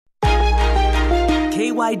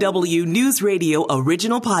KYW News Radio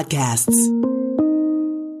original podcasts.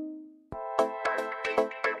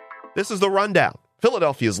 This is The Rundown,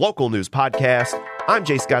 Philadelphia's local news podcast. I'm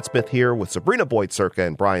Jay Scott Smith here with Sabrina Boyd-Circa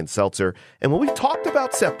and Brian Seltzer. And when we talked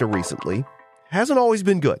about SEPTA recently, hasn't always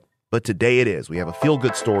been good. But today it is. We have a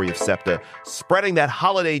feel-good story of SEPTA spreading that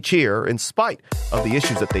holiday cheer in spite of the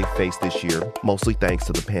issues that they faced this year, mostly thanks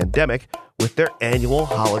to the pandemic, with their annual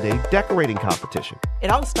holiday decorating competition. It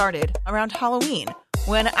all started around Halloween.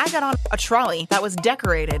 When I got on a trolley that was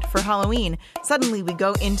decorated for Halloween, suddenly we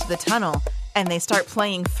go into the tunnel and they start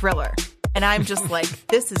playing Thriller. And I'm just like,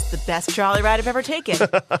 this is the best trolley ride I've ever taken.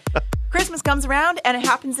 Christmas comes around and it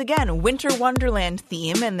happens again. Winter Wonderland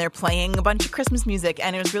theme, and they're playing a bunch of Christmas music,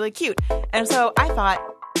 and it was really cute. And so I thought,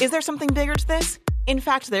 is there something bigger to this? In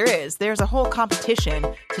fact, there is. There's a whole competition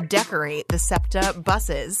to decorate the SEPTA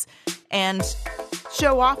buses and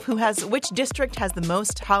show off which district has the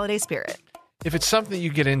most holiday spirit. If it's something that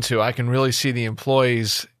you get into, I can really see the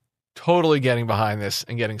employees totally getting behind this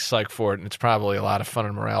and getting psyched for it, and it's probably a lot of fun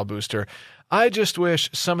and morale booster. I just wish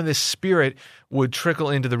some of this spirit would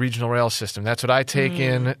trickle into the regional rail system. That's what I take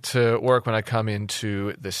in to work when I come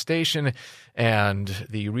into the station, and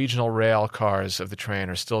the regional rail cars of the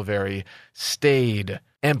train are still very staid,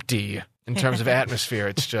 empty in terms of atmosphere.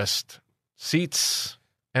 It's just seats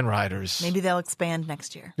and riders. Maybe they'll expand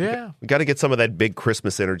next year. Yeah. We got to get some of that big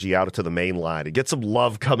Christmas energy out to the main line and get some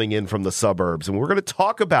love coming in from the suburbs. And we're going to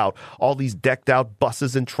talk about all these decked out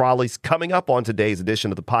buses and trolleys coming up on today's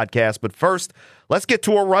edition of the podcast. But first, let's get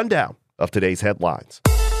to a rundown of today's headlines.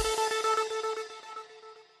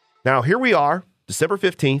 Now, here we are, December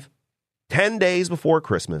 15th, 10 days before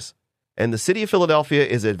Christmas, and the city of Philadelphia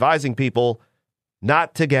is advising people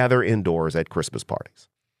not to gather indoors at Christmas parties.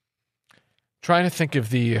 Trying to think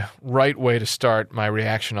of the right way to start my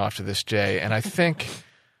reaction off to this, Jay, and I think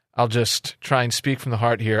I'll just try and speak from the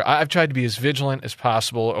heart here. I've tried to be as vigilant as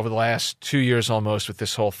possible over the last 2 years almost with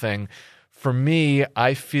this whole thing. For me,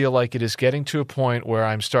 I feel like it is getting to a point where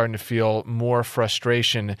I'm starting to feel more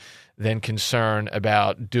frustration than concern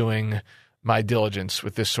about doing my diligence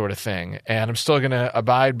with this sort of thing. And I'm still going to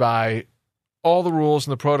abide by all the rules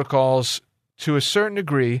and the protocols to a certain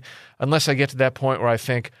degree, unless I get to that point where I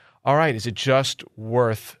think, all right, is it just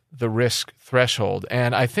worth the risk threshold?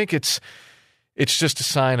 And I think it's just a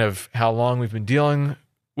sign of how long we've been dealing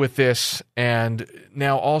with this, and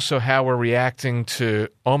now also how we're reacting to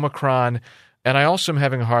Omicron. And I also am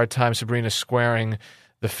having a hard time, Sabrina, squaring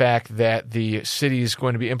the fact that the city is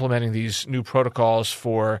going to be implementing these new protocols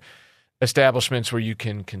for establishments where you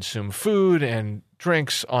can consume food and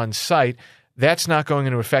drinks on site. That's not going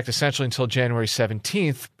into effect essentially until January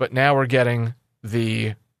 17th, but now we're getting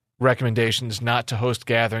the recommendations not to host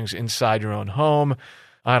gatherings inside your own home.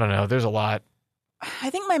 I don't know. There's a lot.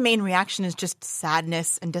 I think my main reaction is just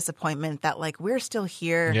sadness and disappointment that, we're still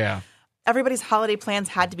here. Yeah. Everybody's holiday plans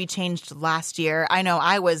had to be changed last year. I know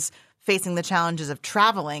I was facing the challenges of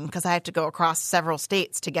traveling because I had to go across several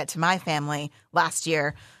states to get to my family last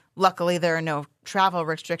year. Luckily, there are no travel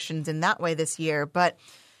restrictions in that way this year, but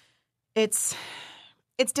it's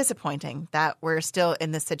disappointing that we're still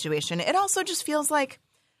in this situation. It also just feels like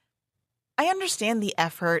I understand the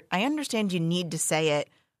effort. I understand you need to say it,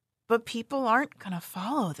 but people aren't going to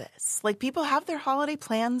follow this. People have their holiday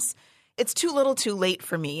plans. It's too little too late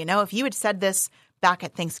for me. If you had said this back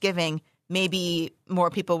at Thanksgiving, maybe more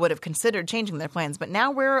people would have considered changing their plans. But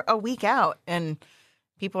now we're a week out and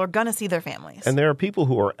people are going to see their families. And there are people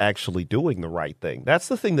who are actually doing the right thing. That's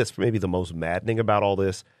the thing that's maybe the most maddening about all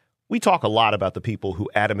this. We talk a lot about the people who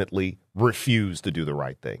adamantly refuse to do the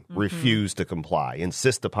right thing, refuse to comply,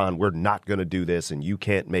 insist upon we're not going to do this and you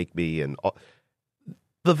can't make me. And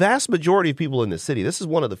the vast majority of people in this city, this is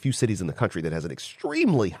one of the few cities in the country that has an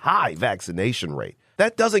extremely high vaccination rate.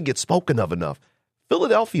 That doesn't get spoken of enough.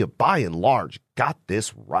 Philadelphia, by and large, got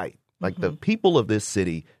this right. The people of this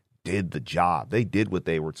city did the job. They did what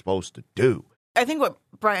they were supposed to do. I think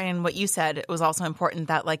what you said was also important,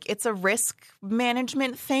 that it's a risk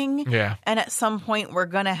management thing. Yeah. And at some point we're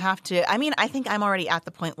going to have to, I think I'm already at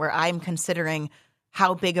the point where I'm considering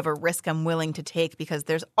how big of a risk I'm willing to take, because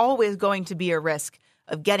there's always going to be a risk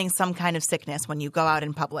of getting some kind of sickness when you go out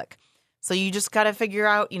in public. So you just got to figure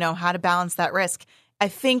out, how to balance that risk. I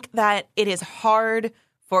think that it is hard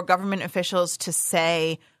for government officials to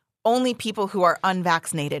say only people who are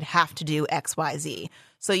unvaccinated have to do X, Y, Z.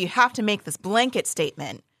 So you have to make this blanket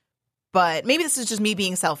statement. But maybe this is just me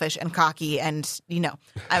being selfish and cocky and,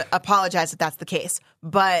 I apologize if that's the case.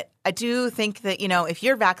 But I do think that, if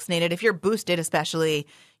you're vaccinated, if you're boosted especially,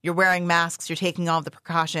 you're wearing masks, you're taking all of the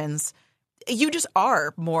precautions, you just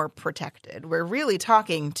are more protected. We're really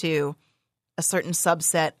talking to a certain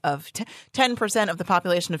subset of 10% of the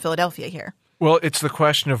population of Philadelphia here. Well, it's the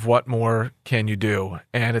question of what more can you do?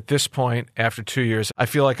 And at this point, after 2 years, I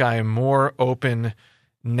feel like I am more open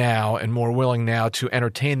now and more willing now to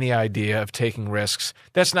entertain the idea of taking risks.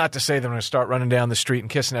 That's not to say that I'm going to start running down the street and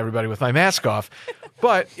kissing everybody with my mask off.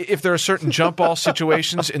 But if there are certain jump ball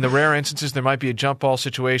situations, in the rare instances there might be a jump ball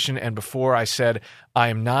situation, and before I said I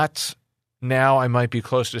am not, now I might be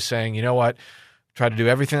close to saying, you know what, try to do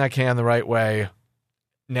everything I can the right way.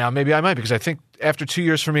 Now maybe I might, because I think after 2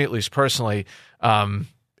 years for me, at least personally,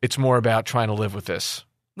 it's more about trying to live with this.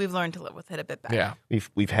 We've learned to live with it a bit better. Yeah.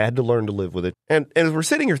 We've had to learn to live with it. And as we're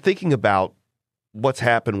sitting here thinking about what's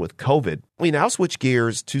happened with COVID, we now switch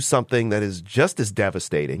gears to something that is just as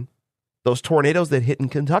devastating, those tornadoes that hit in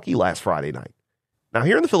Kentucky last Friday night. Now,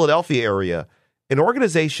 here in the Philadelphia area, an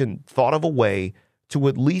organization thought of a way to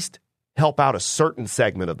at least help out a certain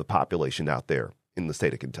segment of the population out there in the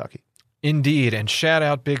state of Kentucky. Indeed, and shout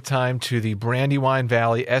out big time to the Brandywine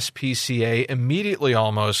Valley SPCA immediately,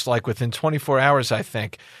 almost like within 24 hours, I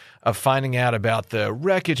think, of finding out about the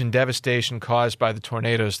wreckage and devastation caused by the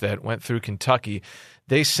tornadoes that went through Kentucky.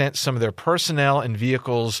 They sent some of their personnel and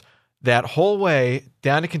vehicles that whole way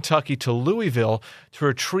down to Kentucky to Louisville to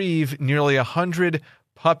retrieve nearly 100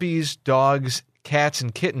 puppies, dogs, cats,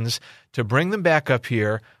 and kittens to bring them back up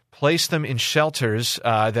here, place them in shelters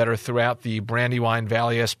that are throughout the Brandywine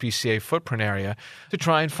Valley SPCA footprint area to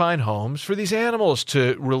try and find homes for these animals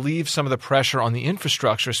to relieve some of the pressure on the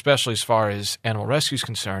infrastructure, especially as far as animal rescue is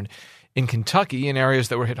concerned, in Kentucky in areas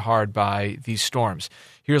that were hit hard by these storms.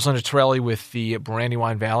 Here's Linda Torelli with the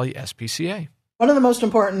Brandywine Valley SPCA. One of the most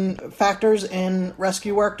important factors in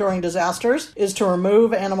rescue work during disasters is to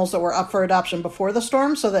remove animals that were up for adoption before the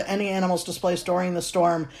storm so that any animals displaced during the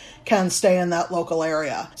storm can stay in that local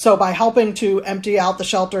area. So by helping to empty out the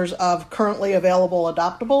shelters of currently available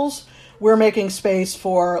adoptables, we're making space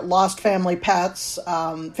for lost family pets,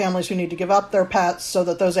 families who need to give up their pets so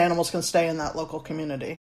that those animals can stay in that local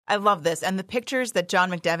community. I love this. And the pictures that John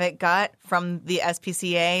McDevitt got from the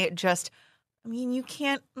SPCA just... I mean, you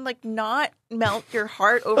can't, not melt your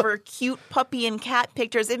heart over cute puppy and cat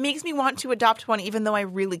pictures. It makes me want to adopt one, even though I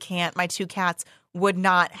really can't. My two cats would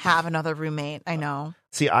not have another roommate. I know.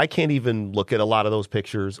 See, I can't even look at a lot of those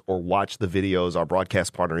pictures or watch the videos. Our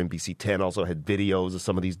broadcast partner, NBC 10, also had videos of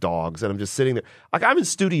some of these dogs. And I'm just sitting there. I'm in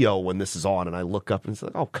studio when this is on, and I look up and it's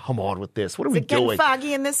like, oh, come on with this. What are we doing? It's getting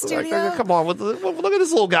foggy in this studio. Come on. Look at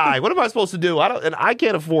this little guy. What am I supposed to do? I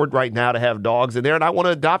can't afford right now to have dogs in there, and I want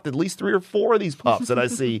to adopt at least 3 or 4 of these pups that I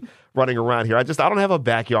see running around here. I don't have a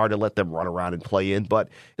backyard to let them run around and play in, but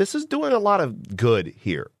this is doing a lot of good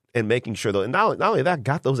here. And making sure, though, and not only that,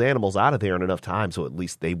 got those animals out of there in enough time so at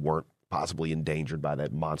least they weren't possibly endangered by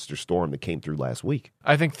that monster storm that came through last week.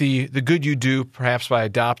 I think the good you do, perhaps by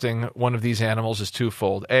adopting one of these animals, is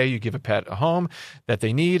twofold. A, you give a pet a home that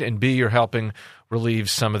they need, and B, you're helping relieve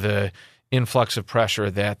some of the influx of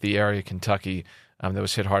pressure that the area of Kentucky that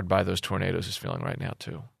was hit hard by those tornadoes is feeling right now,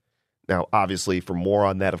 too. Now, obviously, for more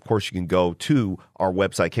on that, of course, you can go to our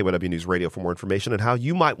website, KYW News Radio, for more information on how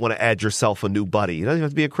you might want to add yourself a new buddy. It doesn't have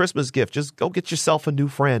to be a Christmas gift. Just go get yourself a new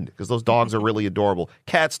friend because those dogs are really adorable.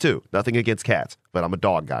 Cats, too. Nothing against cats, but I'm a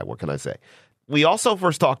dog guy. What can I say? We also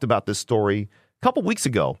first talked about this story a couple weeks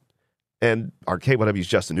ago, and our KYW's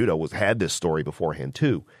Justin Udo had this story beforehand,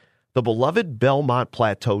 too. The beloved Belmont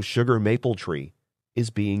Plateau sugar maple tree is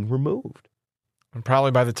being removed. And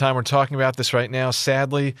probably by the time we're talking about this right now,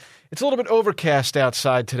 sadly, it's a little bit overcast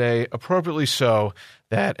outside today, appropriately so,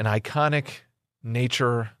 that an iconic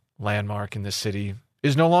nature landmark in this city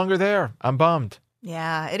is no longer there. I'm bummed.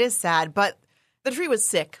 Yeah, it is sad, but the tree was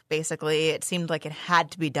sick, basically. It seemed like it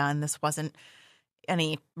had to be done. This wasn't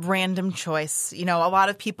any random choice. You know, a lot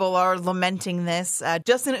of people are lamenting this.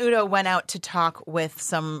 Justin Udo went out to talk with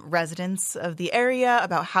some residents of the area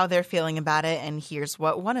about how they're feeling about it, and here's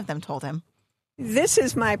what one of them told him. This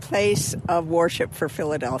is my place of worship for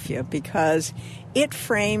Philadelphia because it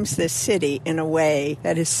frames this city in a way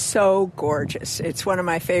that is so gorgeous. It's one of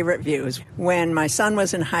my favorite views. When my son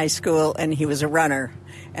was in high school and he was a runner,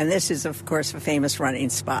 and this is, of course, a famous running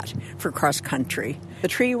spot for cross country. The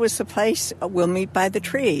tree was the place. We'll meet by the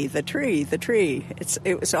tree, the tree, the tree.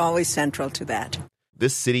 It was always central to that.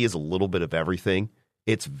 This city is a little bit of everything.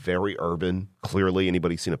 It's very urban. Clearly,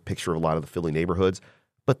 anybody's seen a picture of a lot of the Philly neighborhoods.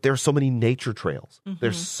 But there's so many nature trails. Mm-hmm.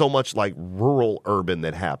 There's so much like rural urban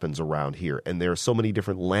that happens around here. And there are so many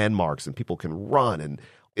different landmarks and people can run. And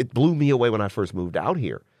it blew me away when I first moved out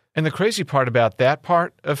here And the crazy part about that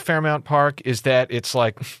part of Fairmount Park is that it's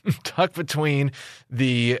like tucked between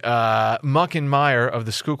the muck and mire of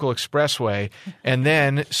the Schuylkill Expressway and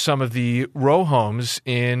then some of the row homes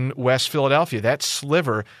in West Philadelphia. That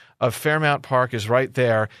sliver of Fairmount Park is right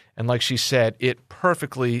there. And like she said, it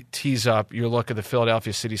perfectly tees up your look at the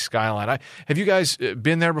Philadelphia city skyline. Have you guys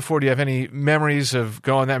been there before? Do you have any memories of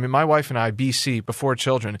going there? I mean, my wife and I, BC, before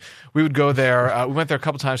children, we would go there. We went there a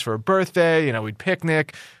couple times for a birthday. You know, we'd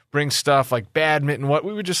picnic, bring stuff like badminton.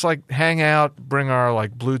 We would just like hang out, bring our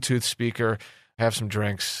like Bluetooth speaker, have some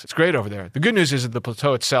drinks. It's great over there. The good news is that the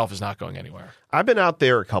plateau itself is not going anywhere. I've been out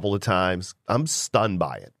there a couple of times. I'm stunned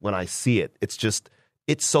by it when I see it.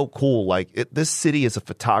 It's so cool. Like this city is a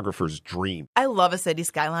photographer's dream. I love a city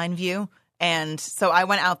skyline view. And so I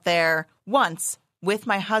went out there once with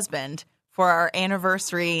my husband for our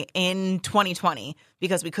anniversary in 2020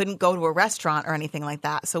 because we couldn't go to a restaurant or anything like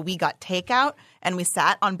that. So we got takeout and we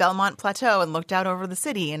sat on Belmont Plateau and looked out over the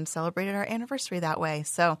city and celebrated our anniversary that way.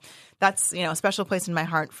 So that's, a special place in my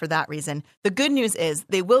heart for that reason. The good news is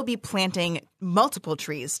they will be planting multiple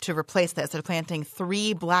trees to replace this. They're planting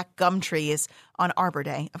 3 black gum trees on Arbor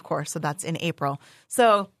Day, of course. So that's in April.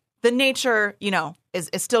 So the nature, is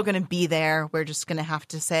still going to be there. We're just going to have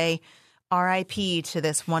to say R.I.P. to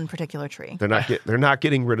this one particular tree. They're not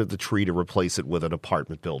getting rid of the tree to replace it with an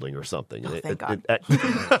apartment building or something. Oh, thank God.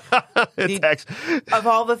 Of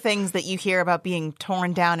all the things that you hear about being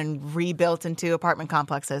torn down and rebuilt into apartment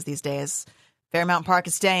complexes these days, Fairmount Park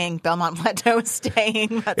is staying. Belmont Plateau is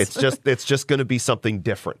staying. It's just going to be something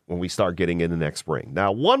different when we start getting into next spring.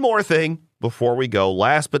 Now, one more thing before we go.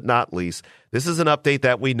 Last but not least, this is an update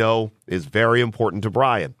that we know is very important to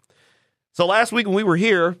Brian. So last week when we were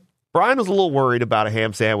here, Brian was a little worried about a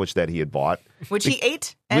ham sandwich that he had bought. Which he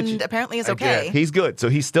ate and apparently is okay. He's good, so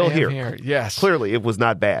he's still here. Yes. Clearly, it was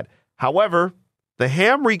not bad. However, the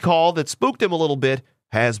ham recall that spooked him a little bit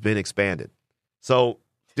has been expanded. So,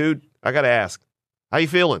 dude, I got to ask, how you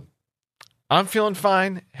feeling? I'm feeling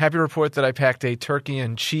fine. Happy to report that I packed a turkey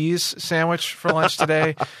and cheese sandwich for lunch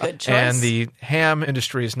today. Good choice. And the ham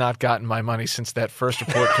industry has not gotten my money since that first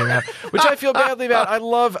report came out, which I feel badly about. I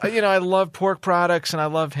love pork products and I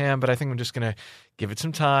love ham, but I think I'm just going to give it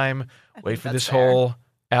some time, wait for this whole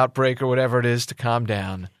outbreak or whatever it is to calm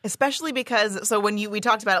down. Especially because, so when we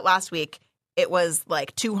talked about it last week, it was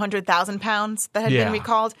like 200,000 pounds that had been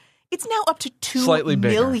recalled. It's now up to 2 Slightly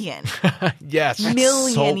million. Yes.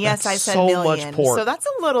 Million. Yes, I said so million. much pork. So that's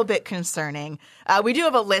a little bit concerning. We do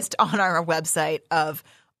have a list on our website of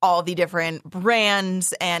all the different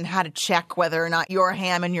brands and how to check whether or not your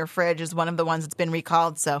ham in your fridge is one of the ones that's been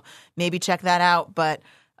recalled. So maybe check that out. But,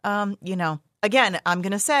 again, I'm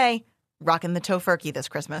going to say rocking the tofurkey this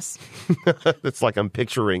Christmas. It's like I'm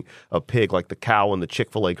picturing a pig like the cow in the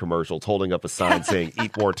Chick-fil-A commercials holding up a sign saying,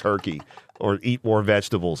 eat more turkey or eat more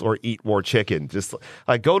vegetables or eat more chicken. Just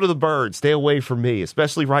like go to the bird, stay away from me,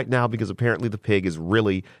 especially right now because apparently the pig is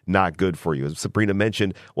really not good for you. As Sabrina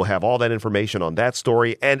mentioned, we'll have all that information on that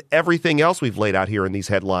story and everything else we've laid out here in these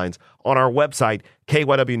headlines on our website,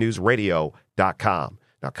 kywnewsradio.com.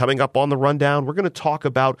 Now, coming up on the rundown, we're going to talk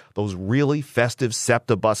about those really festive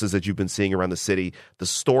SEPTA buses that you've been seeing around the city, the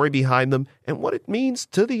story behind them, and what it means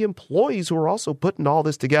to the employees who are also putting all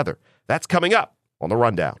this together. That's coming up on the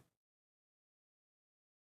rundown.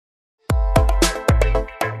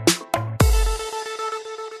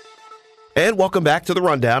 And welcome back to the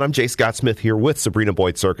Rundown. I'm Jay Scott Smith here with Sabrina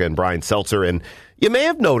Boyd-Circa and Brian Seltzer. And you may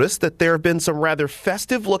have noticed that there have been some rather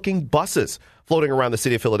festive-looking buses floating around the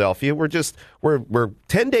city of Philadelphia. We're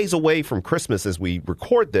 10 days away from Christmas as we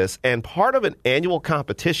record this, and part of an annual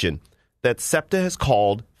competition that SEPTA has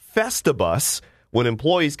called Festibus, when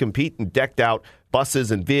employees compete in decked-out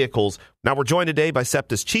buses and vehicles. Now, we're joined today by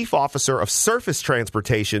SEPTA's Chief Officer of Surface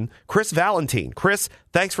Transportation, Chris Valentine. Chris,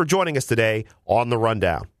 thanks for joining us today on the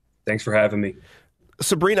Rundown. Thanks for having me.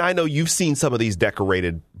 Sabrina, I know you've seen some of these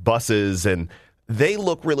decorated buses, and they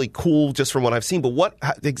look really cool just from what I've seen. But what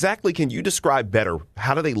exactly can you describe better?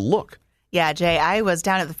 How do they look? Yeah, Jay, I was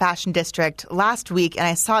down at the Fashion District last week, and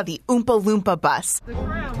I saw the Oompa Loompa bus,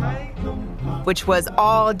 which was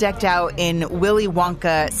all decked out in Willy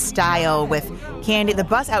Wonka style with candy. The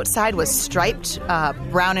bus outside was striped,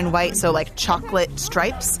 brown and white, so like chocolate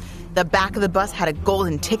stripes. The back of the bus had a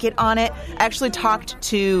golden ticket on it. I actually talked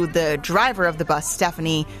to the driver of the bus,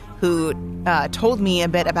 Stephanie, who told me a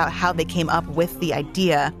bit about how they came up with the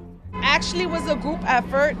idea. Actually, it was a group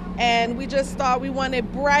effort, and we just thought we wanted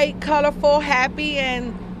bright, colorful, happy,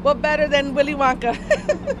 and what better than Willy Wonka?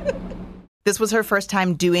 This was her first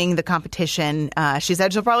time doing the competition. She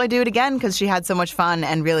said she'll probably do it again because she had so much fun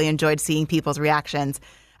and really enjoyed seeing people's reactions.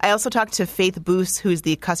 I also talked to Faith Boos, who's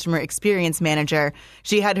the customer experience manager.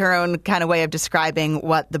 She had her own kind of way of describing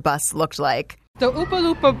what the bus looked like. The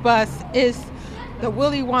Oopa Loopa bus is the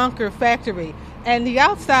Willy Wonka factory, and the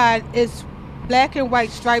outside is black and white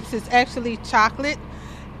stripes. It's actually chocolate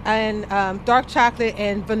and dark chocolate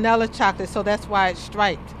and vanilla chocolate, so that's why it's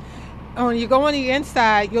striped. When you go on the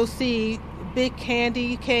inside, you'll see big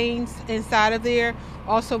candy canes inside of there.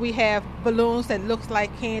 Also, we have balloons that looks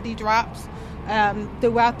like candy drops.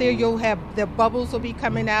 Throughout there, you'll have the bubbles will be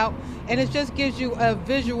coming out, and it just gives you a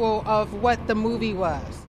visual of what the movie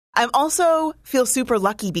was. I also feel super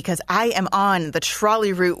lucky because I am on the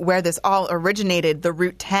trolley route where this all originated, the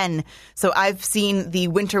Route 10. So I've seen the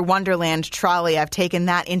Winter Wonderland trolley. I've taken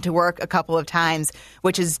that into work a couple of times,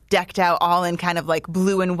 which is decked out all in kind of like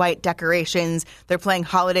blue and white decorations. They're playing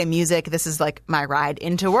holiday music. This is like my ride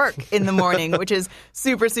into work in the morning, which is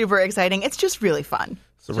super, super exciting. It's just really fun.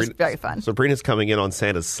 Just very fun. Sabrina's coming in on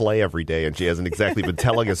Santa's sleigh every day, and she hasn't exactly been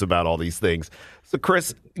telling us about all these things. So,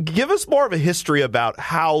 Chris, give us more of a history about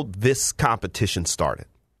how this competition started.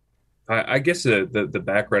 I guess the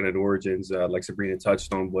background and origins, like Sabrina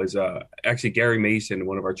touched on, was actually Gary Mason,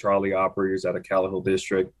 one of our trolley operators out of Callawhill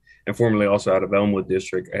District, and formerly also out of Elmwood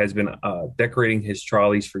District, has been decorating his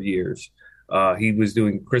trolleys for years. He was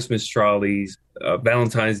doing Christmas trolleys,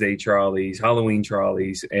 Valentine's Day trolleys, Halloween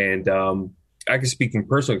trolleys, and I can speak from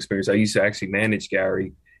personal experience. I used to actually manage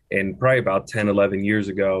Gary, and probably about 10, 11 years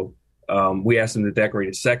ago, we asked him to decorate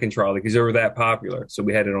a second trolley because they were that popular. So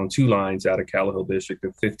we had it on two lines out of Callawhill District,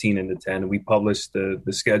 the 15 and the 10, and we published the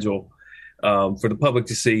schedule for the public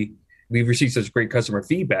to see. We've received such great customer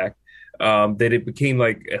feedback that it became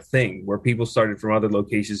like a thing where people started from other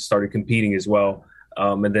locations, started competing as well.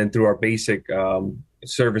 And then through our basic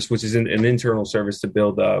service, which is an internal service to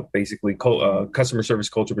build basically customer service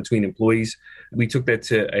culture between employees, we took that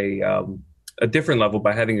to a different level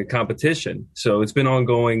by having a competition. So it's been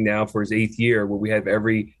ongoing now for its 8th year, where we have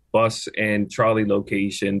every bus and trolley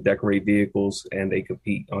location decorate vehicles, and they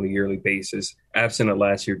compete on a yearly basis, absent of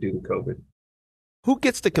last year due to COVID. Who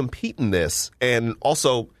gets to compete in this? And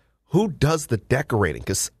also, who does the decorating?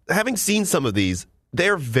 Because having seen some of these,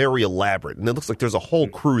 they're very elaborate, and it looks like there's a whole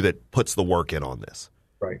crew that puts the work in on this.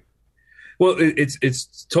 Right. Well,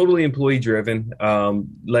 it's totally employee driven,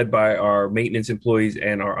 led by our maintenance employees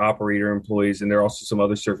and our operator employees, and there are also some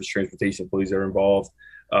other surface transportation employees that are involved.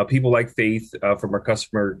 People like Faith from our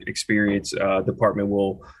customer experience department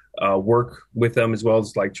will work with them as well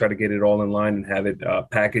as like try to get it all in line and have it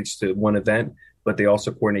packaged to one event. But they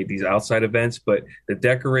also coordinate these outside events. But the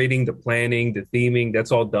decorating, the planning, the theming,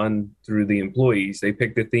 that's all done through the employees. They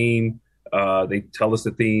pick the theme. They tell us the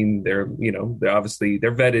theme. They're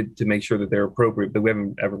vetted to make sure that they're appropriate, but we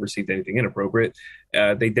haven't ever received anything inappropriate.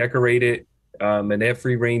 They decorate it, and they have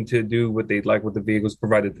free reign to do what they'd like with the vehicles,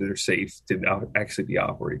 provided that they're safe to actually be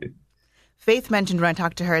operated. Faith mentioned when I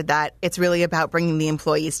talked to her that it's really about bringing the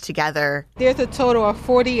employees together. There's a total of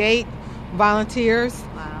 48 volunteers.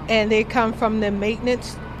 Wow. And they come from the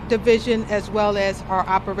maintenance division as well as our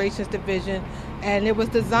operations division. And it was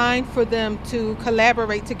designed for them to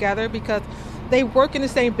collaborate together because they work in the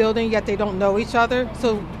same building, yet they don't know each other.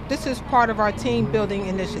 So this is part of our team building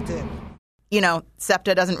initiative. You know,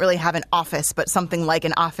 SEPTA doesn't really have an office, but something like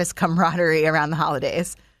an office camaraderie around the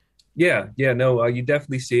holidays. Yeah, you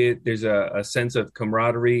definitely see it. There's a sense of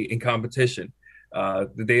camaraderie and competition.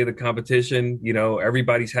 The day of the competition,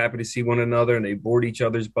 everybody's happy to see one another and they board each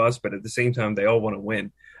other's bus, but at the same time, they all want to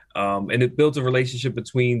win. And it builds a relationship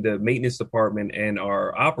between the maintenance department and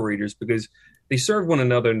our operators because they serve one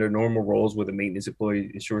another in their normal roles where the maintenance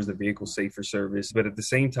employee ensures the vehicle's safe for service. But at the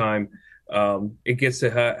same time, it gets to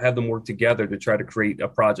have them work together to try to create a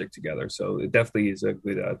project together. So it definitely is a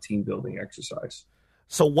good team building exercise.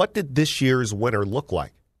 So what did this year's winner look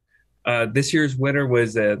like? This year's winner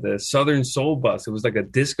was the Southern Soul Bus. It was like a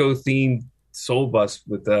disco-themed soul bus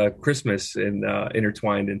with Christmas and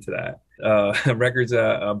intertwined into that. Records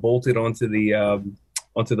bolted onto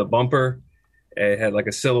the bumper. It had like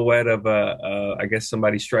a silhouette of I guess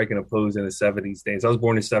somebody striking a pose in a 70s dance. I was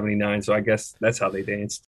born in 79, so I guess that's how they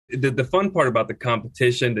danced. The fun part about the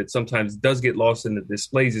competition that sometimes does get lost in the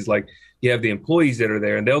displays is like you have the employees that are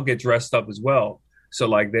there and they'll get dressed up as well. So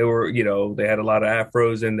like they had a lot of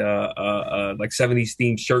afros and like 70s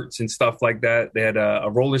themed shirts and stuff like that. They had a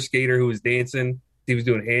roller skater who was dancing. He was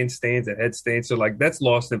doing handstands and headstands. So like that's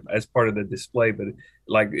lost as part of the display. But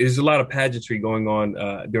like there's a lot of pageantry going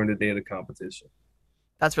on during the day of the competition.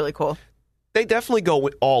 That's really cool. They definitely go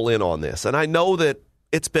all in on this. And I know that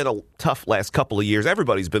it's been a tough last couple of years.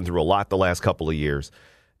 Everybody's been through a lot the last couple of years.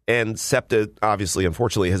 And SEPTA, obviously,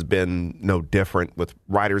 unfortunately, has been no different. With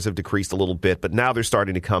riders have decreased a little bit, but now they're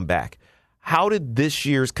starting to come back. How did this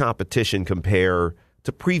year's competition compare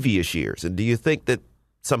to previous years? And do you think that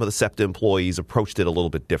some of the SEPTA employees approached it a little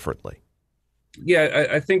bit differently? Yeah,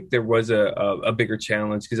 I think there was a bigger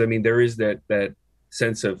challenge because, I mean, there is that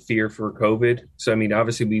sense of fear for COVID. So, I mean,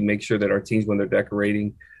 obviously, we make sure that our teams, when they're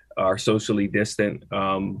decorating, are socially distant.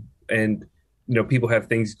 And people have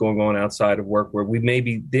things going on outside of work where we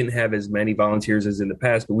maybe didn't have as many volunteers as in the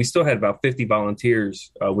past, but we still had about 50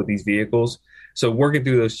 volunteers with these vehicles. So working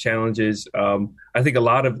through those challenges, I think a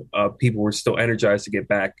lot of people were still energized to get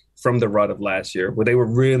back from the rut of last year, where they were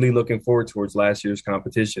really looking forward towards last year's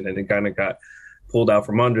competition, and it kind of got pulled out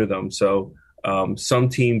from under them. So some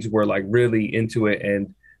teams were like really into it,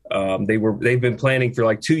 and they've been planning for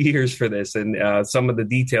like 2 years for this. And some of the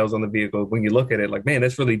details on the vehicle, when you look at it, like, man,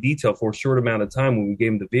 that's really detailed for a short amount of time when we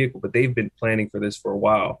gave them the vehicle, but they've been planning for this for a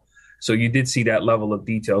while. So you did see that level of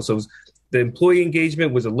detail. So the employee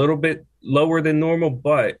engagement was a little bit lower than normal,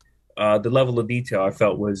 but the level of detail I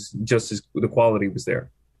felt was just as the quality was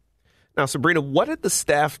there. Now, Sabrina, what did the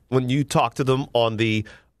staff, when you talked to them on the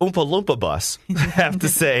Oompa Loompa bus, have to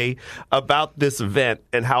say about this event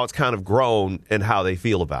and how it's kind of grown and how they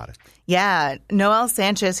feel about it? Yeah. Noelle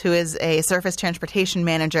Sanchez, who is a surface transportation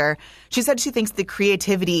manager, she said she thinks the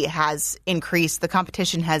creativity has increased. The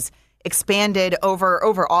competition has expanded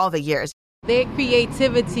over all the years. Their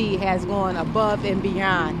creativity has gone above and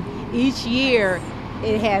beyond. Each year,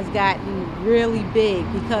 it has gotten really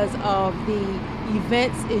big because of the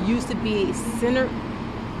events. It used to be centered,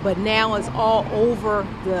 but now it's all over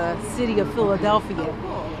the city of Philadelphia.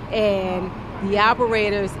 And the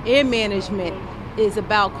operators and management is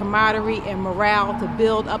about camaraderie and morale to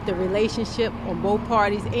build up the relationship on both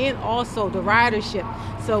parties and also the ridership.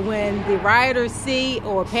 So when the riders see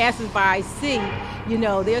or passersby see,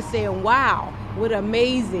 they're saying, wow, what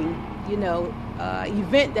amazing,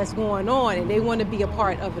 event that's going on, and they want to be a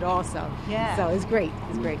part of it also. Yeah. So it's great.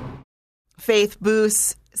 It's great. Faith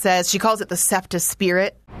Boos says she calls it the SEPTA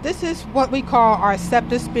spirit. This is what we call our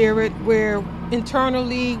SEPTA spirit, where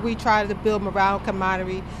internally we try to build morale and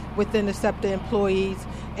camaraderie within the SEPTA employees.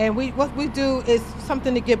 And what we do is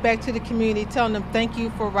something to give back to the community, telling them thank you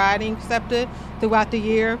for riding SEPTA throughout the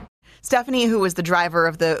year. Stephanie, who was the driver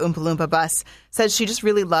of the Oompa Loompa bus, says she just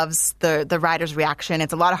really loves the riders' reaction.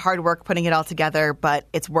 It's a lot of hard work putting it all together, but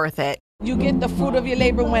it's worth it. You get the fruit of your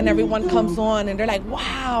labor when everyone comes on and they're like,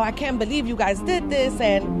 wow, I can't believe you guys did this.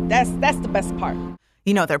 And that's the best part.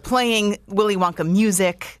 They're playing Willy Wonka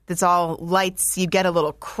music. It's all lights. You get a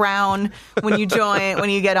little crown when you join, when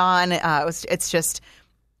you get on. It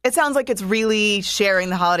sounds like it's really sharing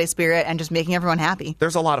the holiday spirit and just making everyone happy.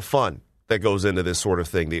 There's a lot of fun that goes into this sort of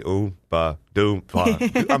thing, the Oompa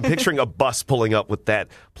Doompa. I'm picturing a bus pulling up with that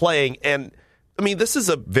playing. And, I mean, this is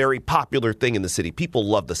a very popular thing in the city. People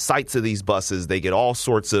love the sights of these buses. They get all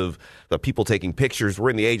sorts of people taking pictures. We're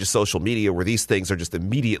in the age of social media where these things are just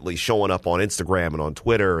immediately showing up on Instagram and on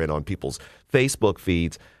Twitter and on people's Facebook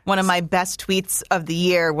feeds. One of my best tweets of the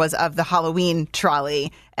year was of the Halloween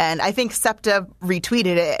trolley. And I think SEPTA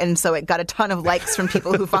retweeted it, and so it got a ton of likes from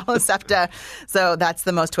people who follow SEPTA. So that's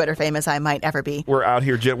the most Twitter famous I might ever be. We're out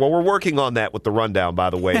here. We're working on that with the rundown, by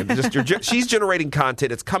the way. She's generating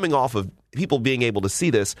content. It's coming off of people being able to see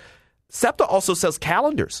this. SEPTA also sells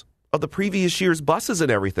calendars of the previous year's buses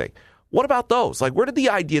and everything. What about those? Like, where did the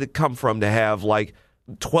idea come from to have,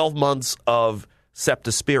 12 months of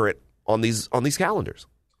SEPTA spirit on these calendars?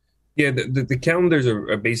 Yeah, the calendars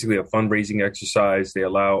are basically a fundraising exercise. They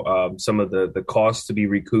allow some of the costs to be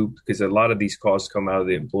recouped because a lot of these costs come out of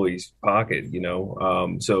the employee's pocket,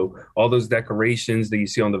 So all those decorations that you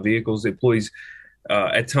see on the vehicles, the employees,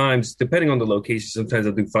 at times, depending on the location, sometimes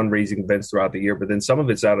they'll do fundraising events throughout the year, but then some of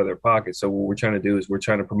it's out of their pocket. So what we're trying to do is we're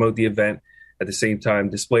trying to promote the event, at the same time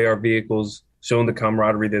display our vehicles, showing the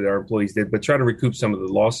camaraderie that our employees did, but try to recoup some of the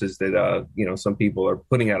losses that some people are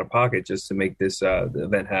putting out of pocket just to make this the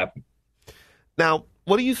event happen. Now,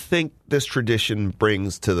 what do you think this tradition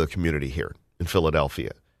brings to the community here in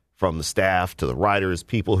Philadelphia? From the staff to the riders,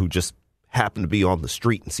 people who just happen to be on the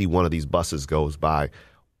street and see one of these buses goes by.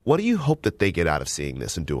 What do you hope that they get out of seeing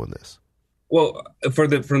this and doing this? Well, from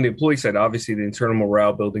the employee side, obviously the internal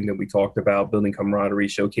morale building that we talked about, building camaraderie,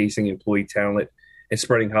 showcasing employee talent, and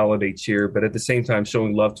spreading holiday cheer. But at the same time,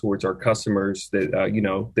 showing love towards our customers that,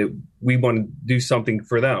 that we want to do something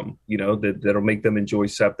for them, that'll make them enjoy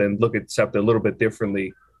SEPTA and look at SEPTA a little bit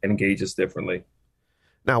differently and engage us differently.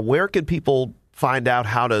 Now, where can people find out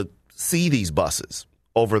how to see these buses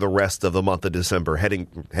over the rest of the month of December, heading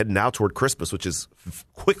out toward Christmas, which is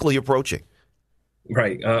quickly approaching?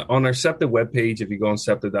 Right. On our SEPTA webpage, if you go on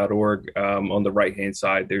SEPTA.org, on the right-hand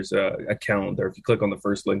side, there's a calendar. If you click on the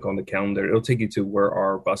first link on the calendar, it'll take you to where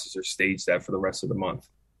our buses are staged at for the rest of the month.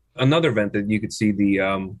 Another event that you could see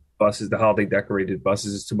the buses, the holiday decorated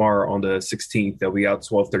buses, is tomorrow on the 16th. They'll be out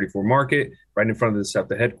 1234 Market, right in front of the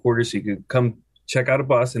SEPTA headquarters. So you can come check out a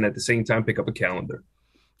bus and at the same time pick up a calendar.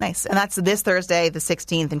 Nice. And that's this Thursday, the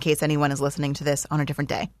 16th, in case anyone is listening to this on a different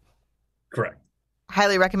day. Correct.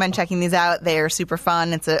 Highly recommend checking these out. They are super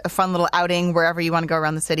fun. It's a fun little outing wherever you want to go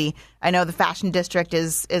around the city. I know the Fashion District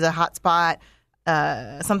is a hot spot.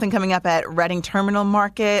 Something coming up at Reading Terminal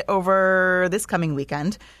Market over this coming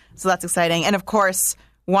weekend. So that's exciting. And, of course,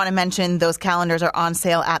 want to mention those calendars are on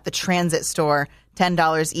sale at the Transit Store,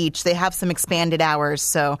 $10 each. They have some expanded hours.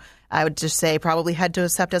 So I would just say probably head to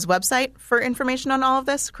SEPTA's website for information on all of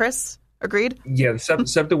this. Chris? Agreed? Yeah, the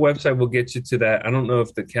SEPTA website will get you to that. I don't know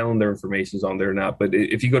if the calendar information is on there or not, but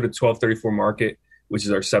if you go to 1234 Market, which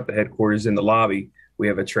is our SEPTA headquarters in the lobby, we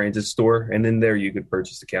have a transit store, and in there you could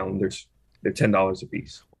purchase the calendars. They're $10 a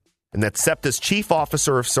piece. And that's SEPTA's Chief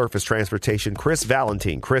Officer of Surface Transportation, Chris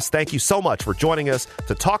Valentine. Chris, thank you so much for joining us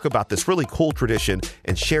to talk about this really cool tradition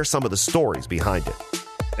and share some of the stories behind it.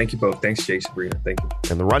 Thank you both. Thanks, Jay, Sabrina. Thank you.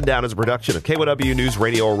 And The Rundown is a production of KYW News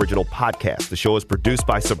Radio Original Podcast. The show is produced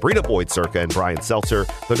by Sabrina Boyd-Circa and Brian Seltzer.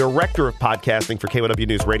 The director of podcasting for KYW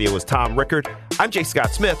News Radio is Tom Rickard. I'm Jay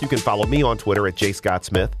Scott Smith. You can follow me on Twitter at Jay Scott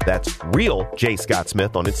Smith. That's real Jay Scott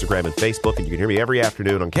Smith on Instagram and Facebook. And you can hear me every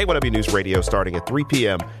afternoon on KYW News Radio starting at 3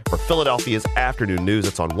 p.m. for Philadelphia's afternoon news.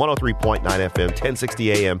 It's on 103.9 FM,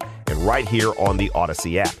 1060 AM, and right here on the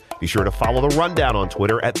Odyssey app. Be sure to follow The Rundown on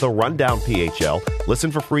Twitter at The Rundown PHL.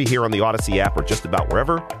 Listen for free here on the Odyssey app or just about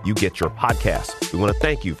wherever you get your podcasts. We want to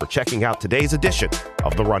thank you for checking out today's edition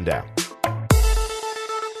of The Rundown.